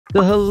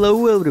So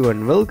hello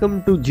everyone,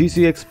 welcome to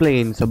GC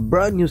Explains, a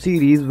brand new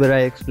series where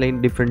I explain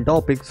different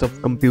topics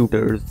of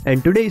computers.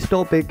 And today's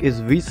topic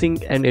is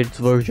Vsync and its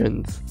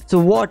versions. So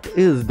what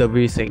is the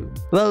Vsync?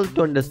 Well,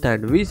 to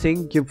understand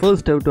Vsync, you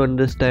first have to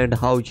understand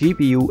how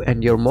GPU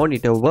and your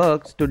monitor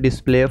works to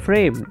display a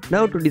frame.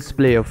 Now to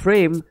display a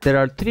frame, there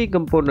are three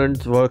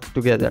components works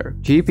together: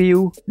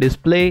 GPU,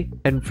 display,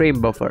 and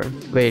frame buffer.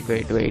 Wait,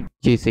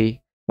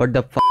 GC, what the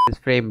f is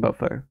frame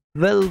buffer?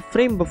 Well,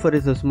 frame buffer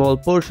is a small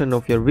portion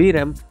of your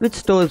VRAM which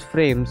stores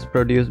frames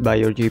produced by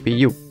your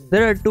GPU.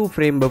 There are two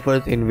frame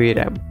buffers in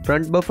VRAM,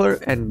 front buffer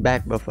and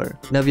back buffer.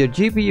 Now your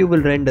GPU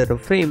will render a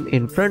frame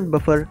in front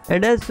buffer,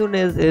 and as soon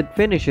as it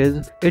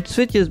finishes, it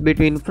switches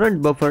between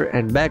front buffer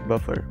and back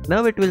buffer.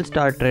 Now it will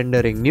start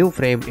rendering new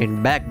frame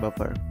in back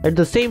buffer. At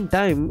the same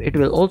time, it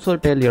will also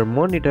tell your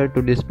monitor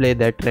to display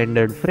that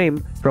rendered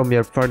frame from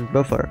your front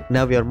buffer.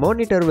 Now your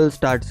monitor will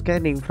start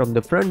scanning from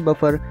the front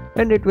buffer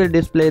and it will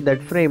display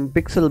that frame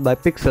pixel by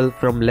pixel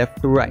from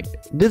left to right.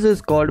 This is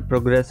called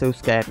progressive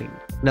scanning.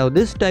 Now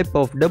this type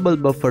of double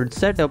buffered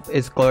setup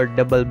is called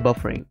double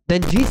buffering.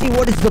 Then GC,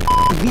 what is the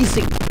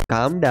Vsync?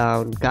 Calm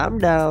down.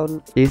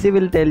 GC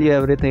will tell you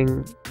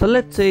everything. So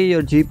let's say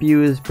your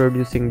GPU is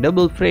producing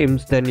double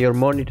frames than your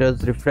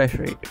monitor's refresh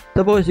rate.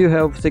 Suppose you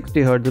have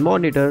 60Hz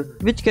monitor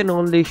which can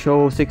only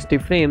show 60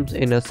 frames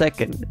in a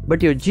second,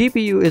 but your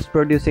GPU is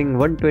producing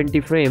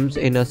 120 frames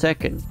in a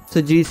second.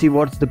 So GC,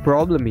 what's the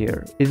problem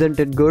here? Isn't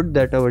it good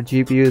that our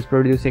GPU is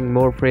producing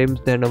more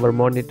frames than our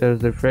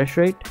monitor's refresh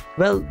rate?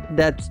 Well,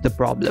 that's the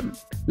problem.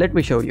 Let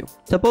me show you.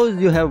 Suppose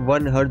you have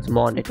 1Hz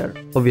monitor.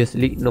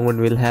 Obviously, no one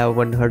will have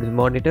 1Hz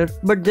monitor,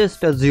 but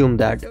just assume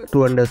that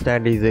to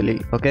understand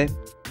easily, okay?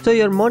 So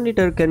your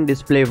monitor can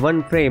display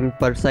 1 frame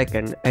per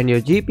second and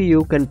your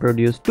GPU can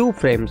produce 2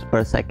 frames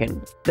per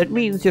second. That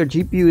means your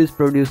GPU is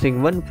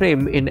producing 1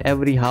 frame in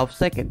every half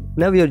second.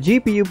 Now your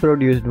GPU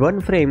produced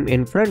 1 frame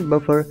in front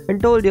buffer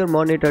and told your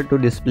monitor to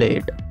display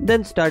it.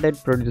 Then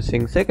started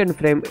producing second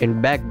frame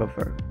in back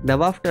buffer.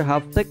 Now after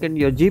half second,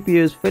 your GPU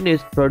is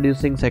finished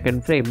producing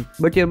second frame,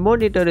 but your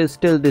monitor is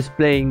still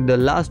displaying the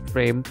last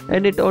frame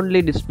and it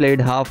only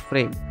displayed half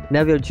frame.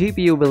 Now your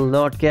GPU will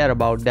not care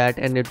about that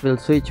and it will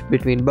switch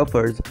between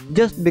buffers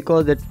just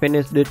because it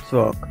finished its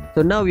work.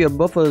 So now your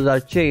buffers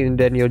are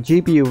changed and your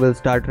GPU will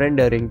start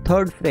rendering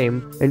third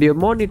frame and your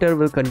monitor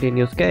will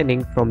continue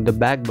scanning from the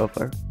back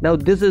buffer. Now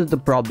this is the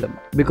problem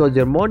because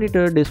your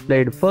monitor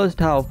displayed first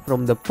half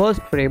from the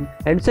first frame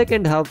and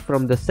second half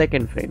from the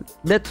second frame.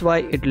 That's why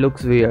it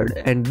looks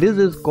weird, and this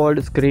is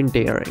called screen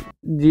tearing.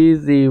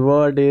 GC,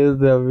 what is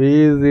the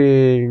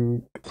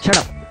Vsync? Shut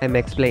up, I'm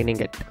explaining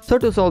it. So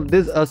to solve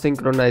this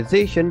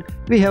asynchronization,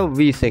 we have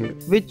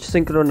Vsync, which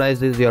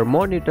synchronizes your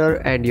monitor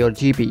and your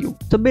GPU.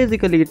 So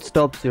basically it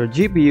stops your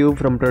GPU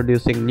from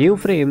producing new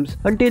frames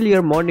until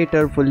your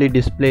monitor fully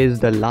displays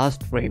the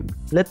last frame.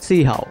 Let's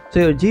see how. So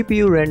your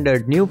GPU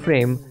rendered new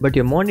frame, but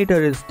your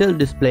monitor is still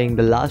displaying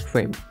the last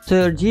frame.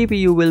 So your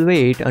GPU will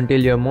wait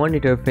until your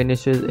monitor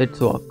finishes its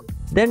work.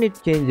 Then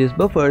it changes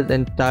buffers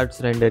and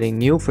starts rendering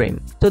new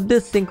frame. So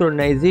this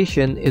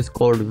synchronization is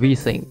called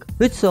Vsync,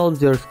 which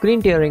solves your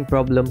screen tearing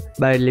problem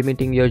by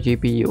limiting your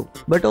GPU,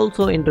 but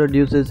also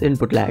introduces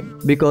input lag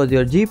because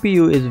your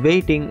GPU is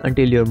waiting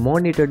until your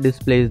monitor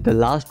displays the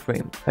last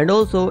frame. And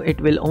also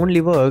it will only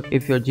work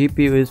if your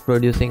GPU is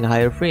producing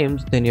higher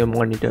frames than your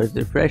monitor's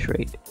refresh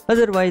rate.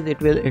 Otherwise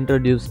it will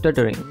introduce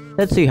stuttering.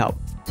 Let's see how.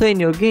 So in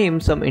your game,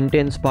 some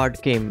intense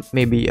part came,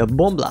 maybe a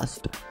bomb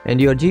blast, and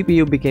your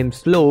GPU became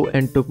slow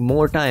and took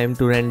more time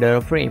to render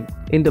a frame.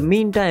 In the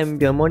meantime,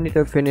 your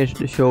monitor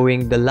finished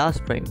showing the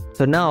last frame.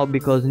 So now,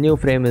 because new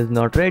frame is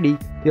not ready,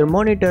 your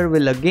monitor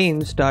will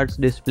again start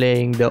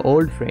displaying the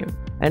old frame.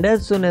 And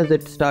as soon as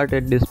it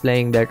started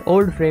displaying that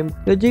old frame,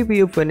 your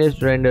GPU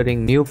finished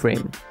rendering new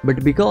frame.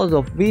 But because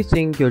of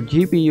Vsync, your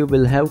GPU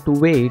will have to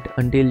wait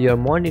until your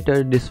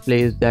monitor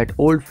displays that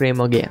old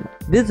frame again.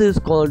 This is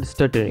called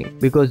stuttering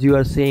because you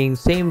are seeing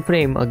same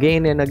frame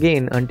again and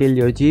again until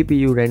your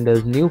GPU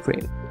renders new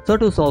frame. So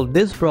to solve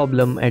this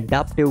problem,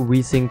 adaptive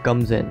Vsync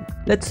comes in.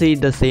 Let's see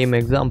the same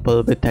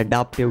example with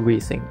adaptive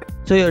Vsync.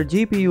 So your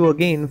GPU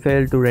again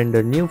failed to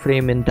render new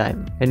frame in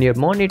time, and your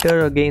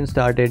monitor again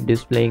started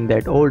displaying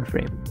that old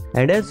frame.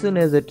 And as soon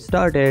as it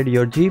started,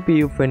 your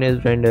GPU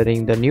finished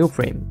rendering the new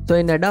frame. So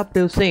in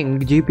adaptive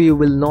sync, GPU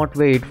will not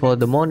wait for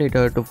the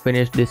monitor to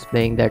finish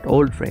displaying that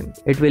old frame.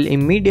 It will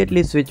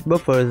immediately switch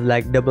buffers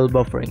like double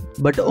buffering,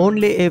 but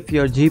only if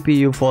your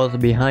GPU falls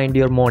behind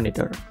your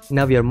monitor.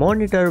 Now your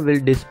monitor will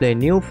display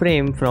new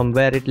frame from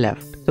where it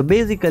left. So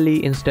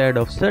basically, instead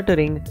of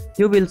stuttering,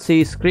 you will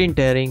see screen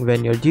tearing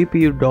when your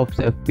GPU drops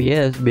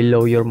FPS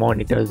below your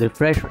monitor's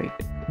refresh rate.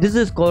 This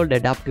is called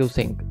adaptive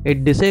sync.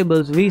 It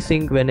disables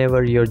Vsync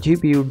whenever your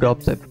GPU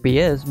drops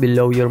FPS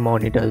below your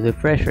monitor's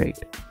refresh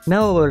rate.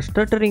 Now our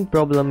stuttering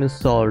problem is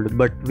solved,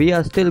 but we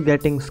are still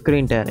getting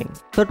screen tearing.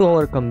 So to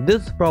overcome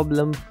this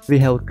problem, we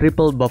have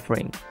triple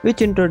buffering,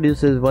 which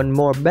introduces one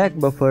more back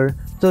buffer.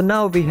 So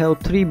now we have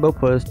 3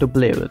 buffers to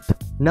play with.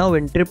 Now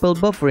in triple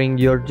buffering,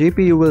 your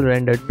GPU will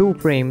render 2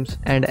 frames,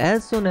 and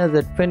as soon as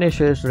it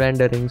finishes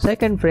rendering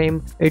second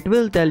frame, it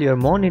will tell your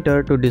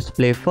monitor to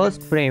display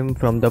first frame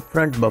from the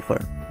front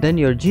buffer. Then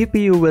your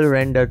GPU will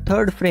render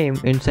third frame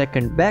in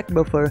second back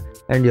buffer,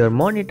 and your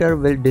monitor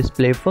will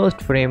display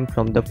first frame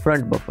from the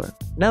front buffer.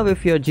 Now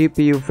if your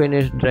GPU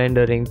finished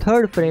rendering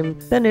third frame,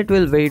 then it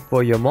will wait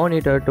for your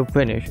monitor to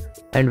finish,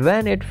 and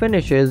when it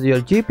finishes,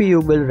 your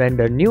GPU will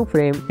render new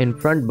frame in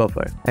front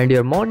buffer, and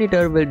your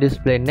monitor will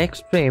display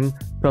next frame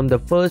from the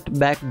first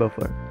back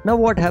buffer. Now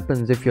what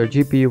happens if your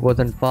GPU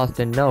wasn't fast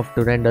enough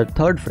to render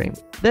third frame?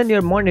 Then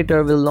your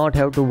monitor will not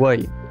have to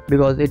worry,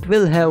 because it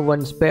will have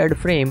one spared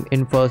frame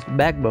in first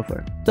back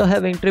buffer. So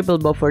having triple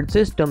buffered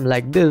system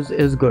like this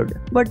is good,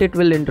 but it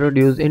will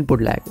introduce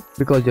input lag,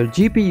 because your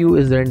GPU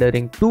is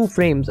rendering 2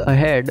 frames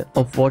ahead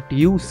of what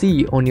you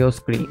see on your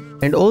screen.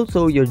 And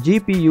also your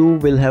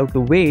GPU will have to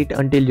wait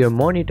until your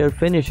monitor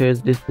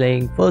finishes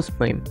displaying first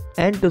frame.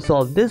 And to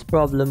solve this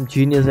problem,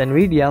 genius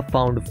NVIDIA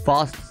found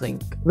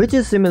Fsync, which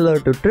is similar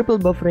to triple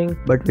buffering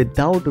but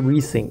without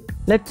Vsync.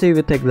 Let's see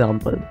with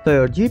example. So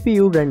your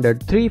GPU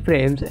rendered 3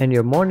 frames and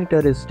your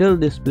monitor is still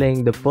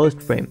displaying the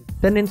first frame.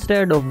 Then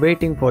instead of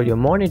waiting for your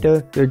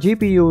monitor, your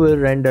GPU will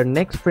render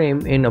next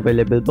frame in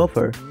available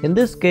buffer. In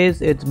this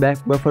case, it's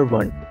back buffer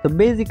 1. So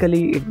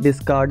basically it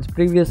discards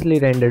previously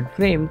rendered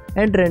frame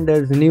and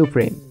renders new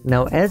frame.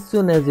 Now as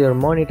soon as your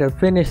monitor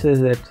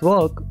finishes its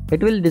work,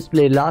 it will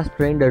display last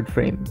rendered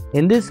frame.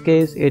 In this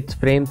case, it's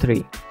frame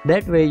 3.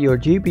 That way your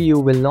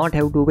GPU will not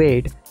have to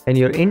wait, and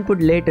your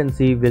input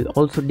latency will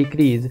also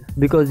decrease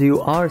because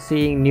you are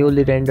seeing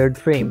newly rendered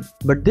frame.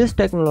 But this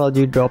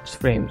technology drops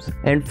frames,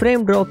 and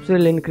frame drops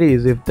will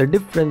increase if the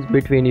difference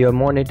between your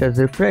monitor's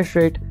refresh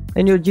rate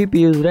and your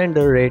GPU's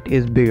render rate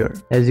is bigger.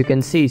 As you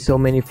can see, so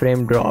many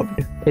frame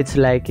dropped. It's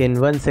like in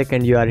 1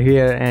 second you are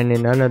here and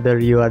in another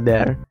you are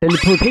there.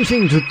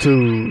 Teleportation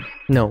jutsu!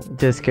 No,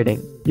 just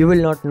kidding. You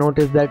will not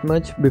notice that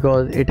much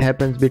because it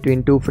happens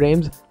between 2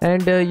 frames,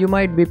 and you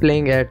might be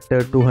playing at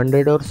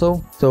 200 or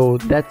so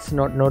that's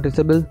not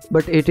noticeable,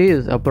 but it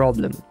is a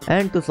problem.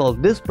 And to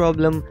solve this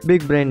problem,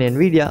 big brain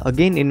NVIDIA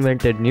again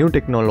invented new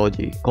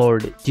technology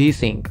called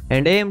Gsync,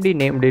 and AMD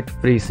named it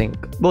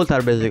FreeSync. Both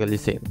are basically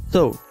same.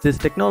 So this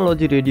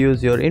technology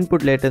reduces your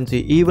input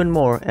latency even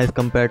more as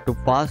compared to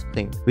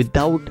Fsync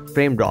without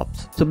frame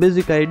drops. So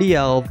basic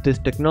idea of this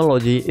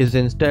technology is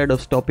instead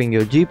of stopping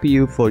your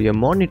GPU for your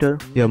monitor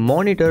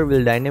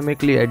will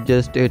dynamically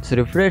adjust its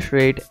refresh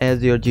rate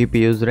as your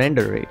GPU's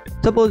render rate.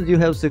 Suppose you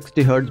have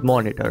 60Hz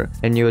monitor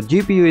and your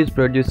GPU is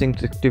producing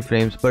 60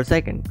 frames per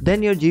second.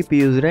 Then your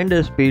GPU's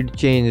render speed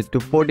changes to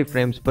 40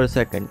 frames per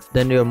second.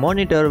 Then your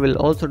monitor will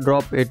also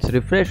drop its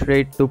refresh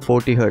rate to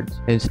 40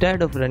 Hz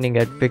instead of running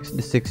at fixed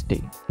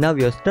 60. Now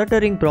your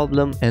stuttering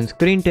problem and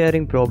screen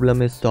tearing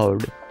problem is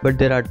solved. But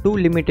there are 2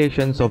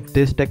 limitations of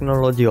this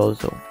technology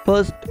also.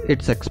 First,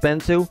 it's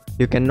expensive.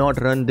 You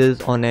cannot run this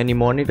on any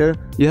monitor.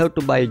 You have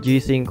to buy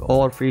Gsync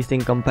or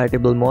FreeSync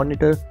compatible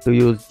monitor to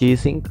use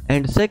Gsync.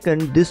 And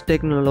second, this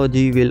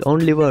technology will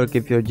only work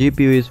if your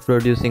GPU is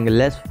producing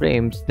less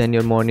frames than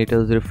your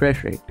monitor's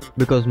refresh rate,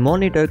 because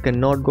monitor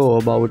cannot go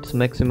above its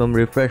maximum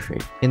refresh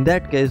rate. In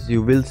that case,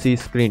 you will see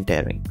screen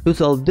tearing. To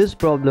solve this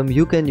problem,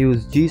 you can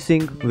use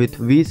Gsync with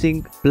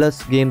Vsync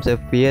plus game's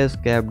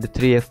FPS capped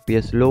 3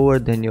 FPS lower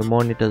than your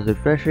monitor's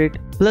refresh rate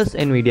plus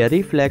NVIDIA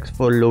Reflex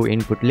for low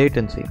input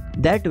latency.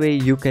 That way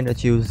you can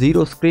achieve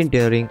zero screen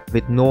tearing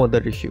with no other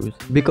issues,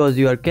 because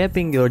you are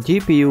capping your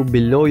GPU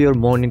below your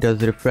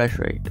monitor's refresh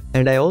rate.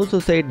 And I also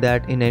said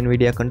that in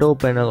NVIDIA control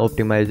panel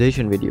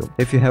optimization video.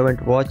 If you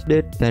haven't watched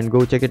it, then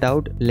go check it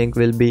out, link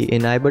will be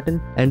in I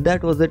button. And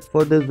that was it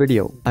for this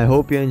video. I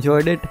hope you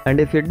enjoyed it, and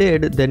if you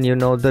did, then you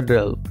know the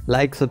drill.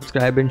 Like,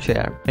 subscribe and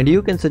share. And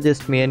you can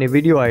suggest me any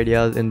video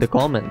ideas in the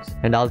comments,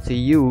 and I'll see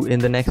you in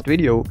the next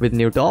video with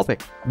new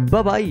topic.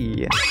 Bye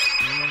bye.